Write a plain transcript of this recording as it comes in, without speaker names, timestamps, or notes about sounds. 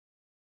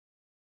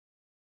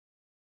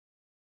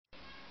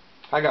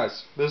Hi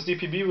guys, this is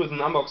DPB with an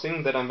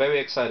unboxing that I'm very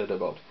excited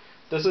about.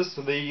 This is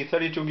the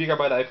 32GB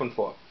iPhone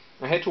 4.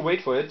 I had to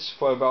wait for it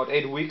for about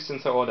 8 weeks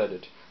since I ordered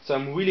it, so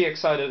I'm really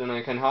excited and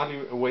I can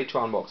hardly wait to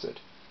unbox it.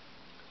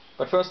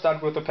 But first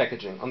start with the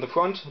packaging. On the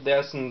front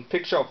there's a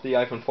picture of the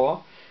iPhone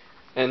 4,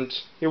 and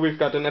here we've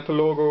got an Apple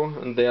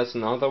logo, and there's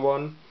another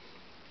one.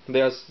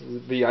 There's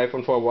the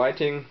iPhone 4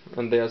 writing,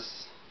 and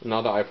there's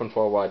another iPhone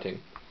 4 writing.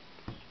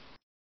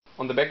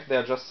 On the back there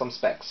are just some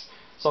specs,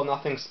 so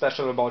nothing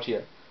special about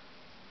here.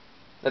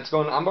 Let's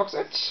go and unbox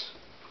it.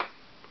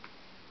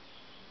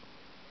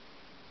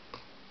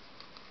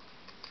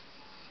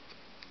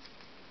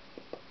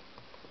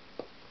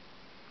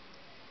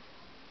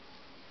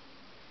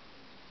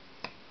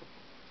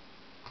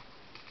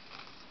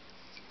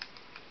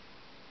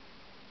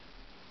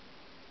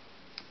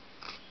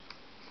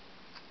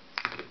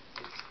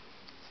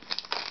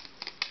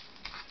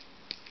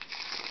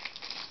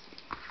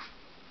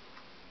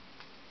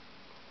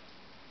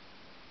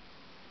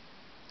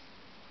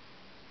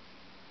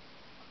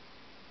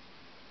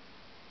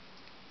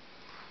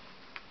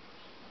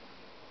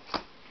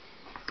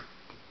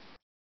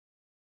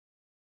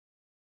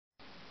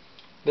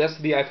 There's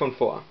the iPhone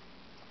 4.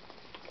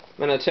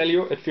 When I tell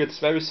you, it feels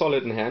very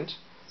solid in hand,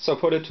 so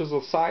put it to the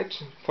side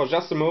for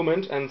just a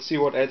moment and see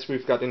what else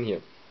we've got in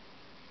here.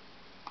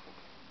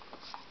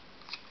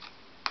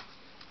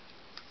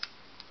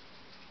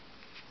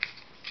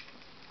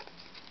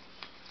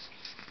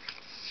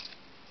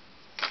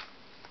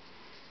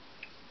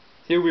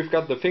 Here we've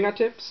got the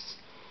fingertips,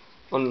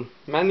 a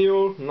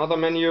manual, another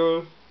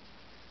manual,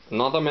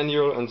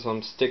 and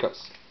some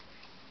stickers.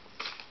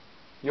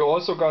 You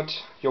also got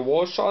your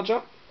wall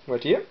charger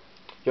right here,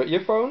 your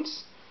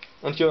earphones,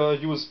 and your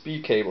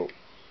USB cable.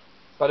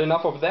 But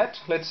enough of that,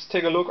 let's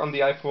take a look on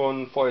the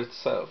iPhone 4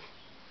 itself.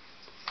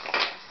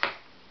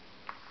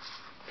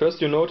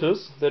 First you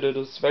notice that it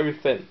is very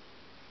thin.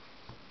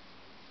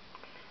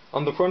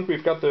 On the front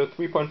we've got the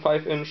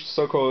 3.5-inch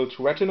so-called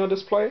Retina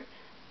display,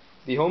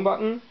 the home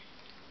button,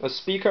 a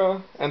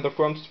speaker, and the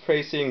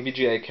front-facing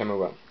VGA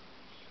camera.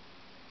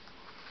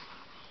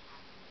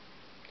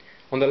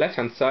 On the left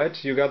hand side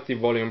you got the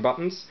volume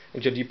buttons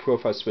and your deep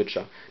profile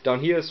switcher.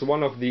 Down here is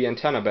one of the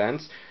antenna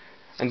bands,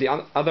 and the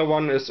other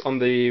one is on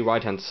the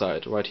right hand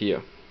side, right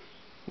here.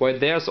 Where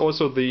there's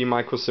also the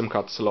micro SIM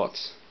card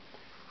slots.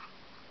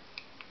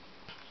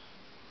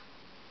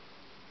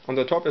 On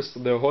the top is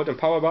the hold and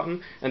power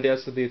button, and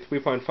there's the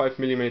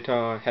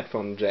 3.5mm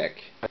headphone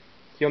jack.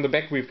 Here on the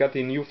back we've got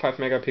the new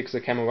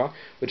 5-megapixel camera,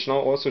 which now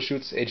also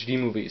shoots HD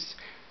movies,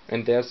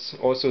 and there's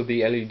also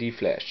the LED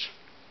flash.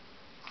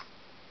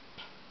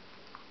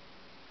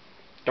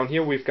 Down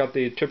here we've got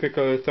the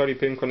typical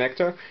 30-pin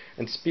connector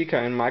and speaker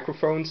and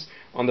microphones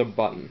on the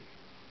button.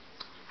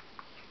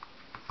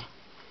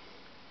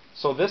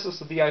 So this is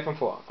the iPhone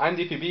 4. I'm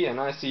DPB and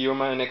I see you in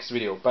my next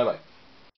video. Bye bye.